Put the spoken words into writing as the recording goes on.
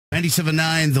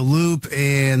97.9 The Loop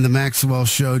and the Maxwell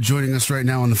Show. Joining us right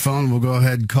now on the phone, we'll go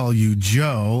ahead and call you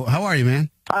Joe. How are you, man?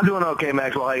 I'm doing okay,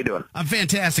 Maxwell. How you doing? I'm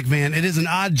fantastic, man. It is an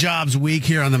odd jobs week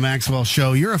here on the Maxwell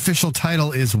Show. Your official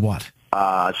title is what?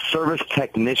 Service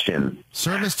technician.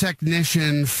 Service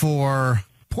technician for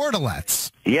portalets.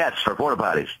 Yes, for porta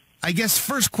potties. I guess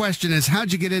first question is,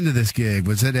 how'd you get into this gig?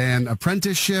 Was it an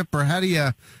apprenticeship, or how do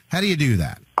you do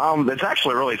that? It's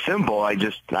actually really simple. I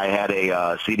had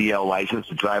a CDL license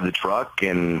to drive the truck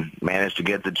and managed to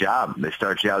get the job. They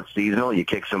start you out seasonal, you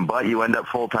kick some butt, you end up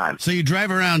full time. So you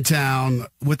drive around town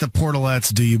with the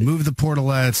portalets. Do you move the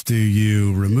portalets? Do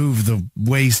you remove the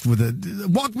waste with it?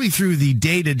 Walk me through the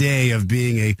day-to-day of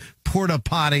being a porta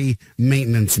potty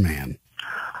maintenance man.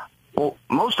 Well,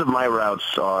 most of my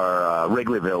routes are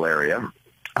Wrigleyville area. Okay.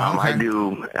 I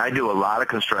do a lot of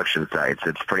construction sites.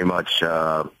 It's pretty much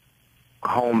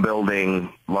home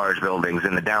building, large buildings.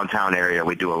 In the downtown area,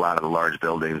 we do a lot of the large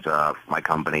buildings. My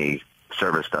company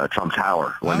serviced Trump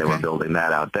Tower when they were building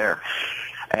that out there.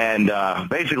 And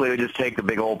basically, we just take the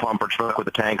big old pumper truck with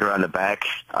the tanker on the back,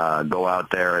 go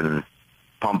out there and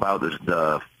pump out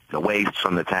the waste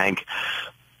from the tank,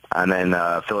 and then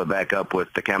fill it back up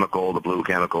with the chemical, the blue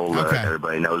chemical that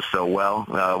everybody knows so well.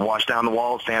 Wash down the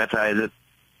walls, sanitize it,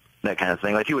 that kind of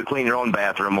thing. Like you would clean your own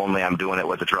bathroom, only I'm doing it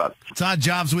with the truck. It's Odd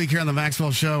Jobs Week here on the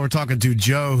Maxwell Show. We're talking to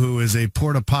Joe, who is a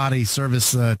porta potty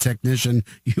service technician.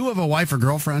 You have a wife or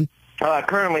girlfriend? I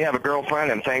currently have a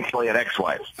girlfriend and thankfully an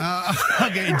ex-wife.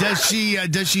 Okay.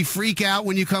 Does she freak out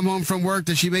when you come home from work?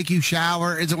 Does she make you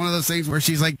shower? Is it one of those things where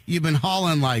she's like, you've been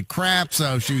hauling like crap,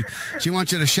 so she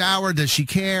wants you to shower? Does she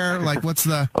care? Like, what's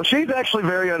the... Well, she's actually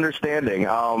very understanding.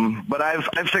 But I've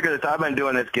figured that I've been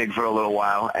doing this gig for a little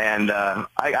while, and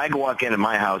I walk into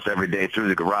my house every day through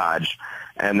the garage.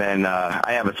 And then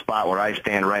I have a spot where I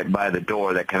stand right by the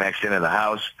door that connects into the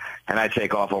house, and I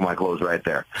take off all my clothes right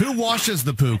there. Who washes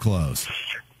the poo clothes?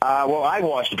 Well, I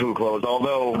wash the poo clothes,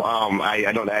 although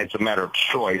I don't. It's a matter of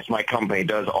choice. My company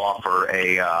does offer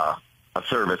a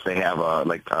service. They have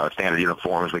standard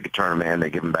uniforms. We could turn them in.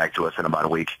 They give them back to us in about a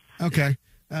week. Okay.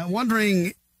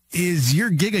 Wondering, is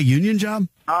your gig a union job?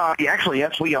 Actually,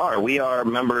 yes, we are. We are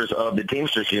members of the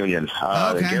Teamsters Union,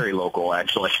 the Gary local,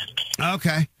 actually.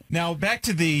 Okay. Now back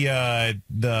to the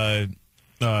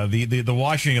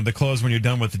washing of the clothes when you're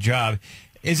done with the job.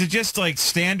 Is it just like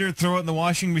standard, throw it in the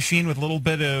washing machine with a little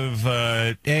bit of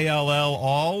ALL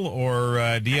all,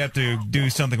 or do you have to do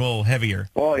something a little heavier?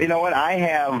 Well, you know what?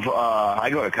 I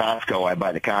go to Costco. I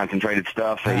buy the concentrated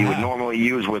stuff that you would normally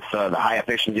use with the high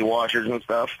efficiency washers and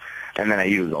stuff, and then I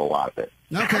use a lot of it.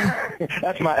 Okay.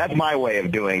 That's my way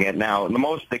of doing it. Now,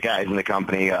 most of the guys in the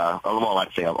company, well,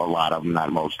 I'd say a lot of them,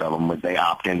 not most of them, they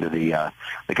opt into the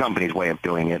company's way of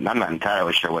doing it, and I'm not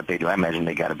entirely sure what they do. I imagine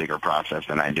they got a bigger process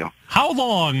than I do. How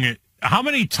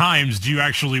many times do you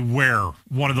actually wear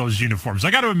one of those uniforms?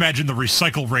 I got to imagine the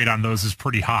recycle rate on those is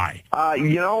pretty high.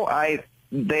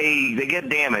 They get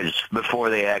damaged before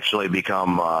they actually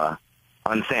become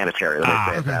unsanitary. Let me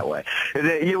say it that way.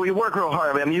 We work real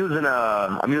hard. I mean, I'm using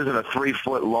a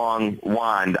 3-foot long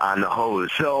wand on the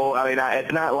hose. So I mean,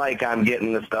 it's not like I'm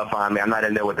getting the stuff on me. I'm not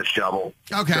in there with a shovel.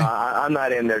 Okay. So I'm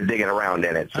not in there digging around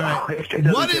in it. So it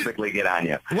doesn't typically get on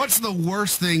you. What's the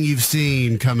worst thing you've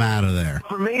seen come out of there?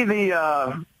 For me,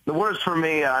 the worst for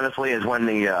me, honestly, is when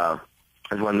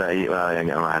when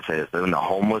the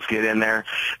homeless get in there.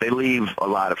 They leave a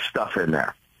lot of stuff in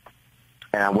there,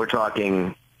 and we're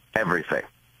talking everything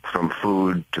from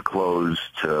food to clothes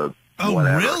to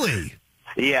whatever. Oh, really?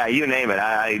 Yeah, you name it.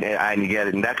 I get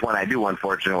it, and that's when I do,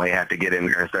 unfortunately, have to get in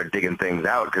there and start digging things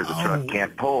out because the truck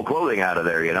can't pull clothing out of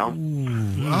there, you know?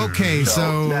 Ooh. Okay,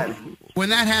 so when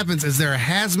that happens, is there a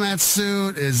hazmat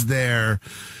suit? Is there,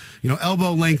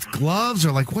 elbow-length gloves?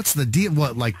 Or, what's the deal?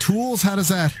 What, tools? How does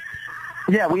that...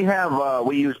 Yeah, we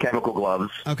use chemical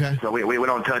gloves. Okay. So we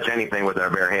don't touch anything with our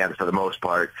bare hands for the most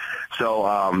part.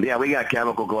 So, we got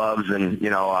chemical gloves, and,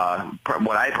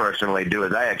 what I personally do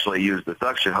is I actually use the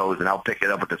suction hose, and I'll pick it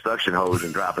up with the suction hose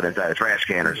and drop it inside a trash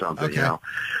can or something,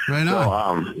 Right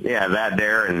on. So, that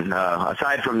there, and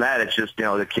aside from that, it's just,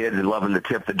 the kids loving to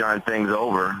tip the darn things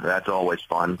over. That's always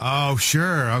fun. Oh,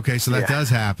 sure. Okay, so that does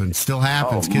happen. Still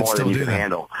happens. Kids more still than you do can that.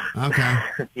 handle. Okay.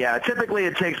 Yeah, typically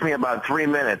it takes me about 3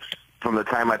 minutes from the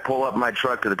time I pull up my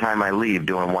truck to the time I leave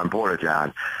doing one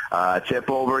porta-john.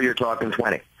 Tip over, you're talking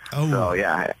 20. Oh, so,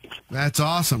 yeah. That's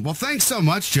awesome. Well, thanks so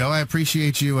much, Joe. I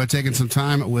appreciate you taking some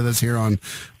time with us here on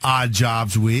Odd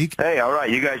Jobs Week. Hey, all right.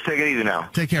 You guys take it easy now.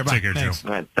 Take care. Bye. Take care, Joe.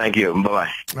 All right, thank you. Bye-bye.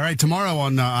 All right, tomorrow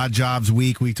on Odd Jobs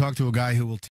Week, we talk to a guy who will...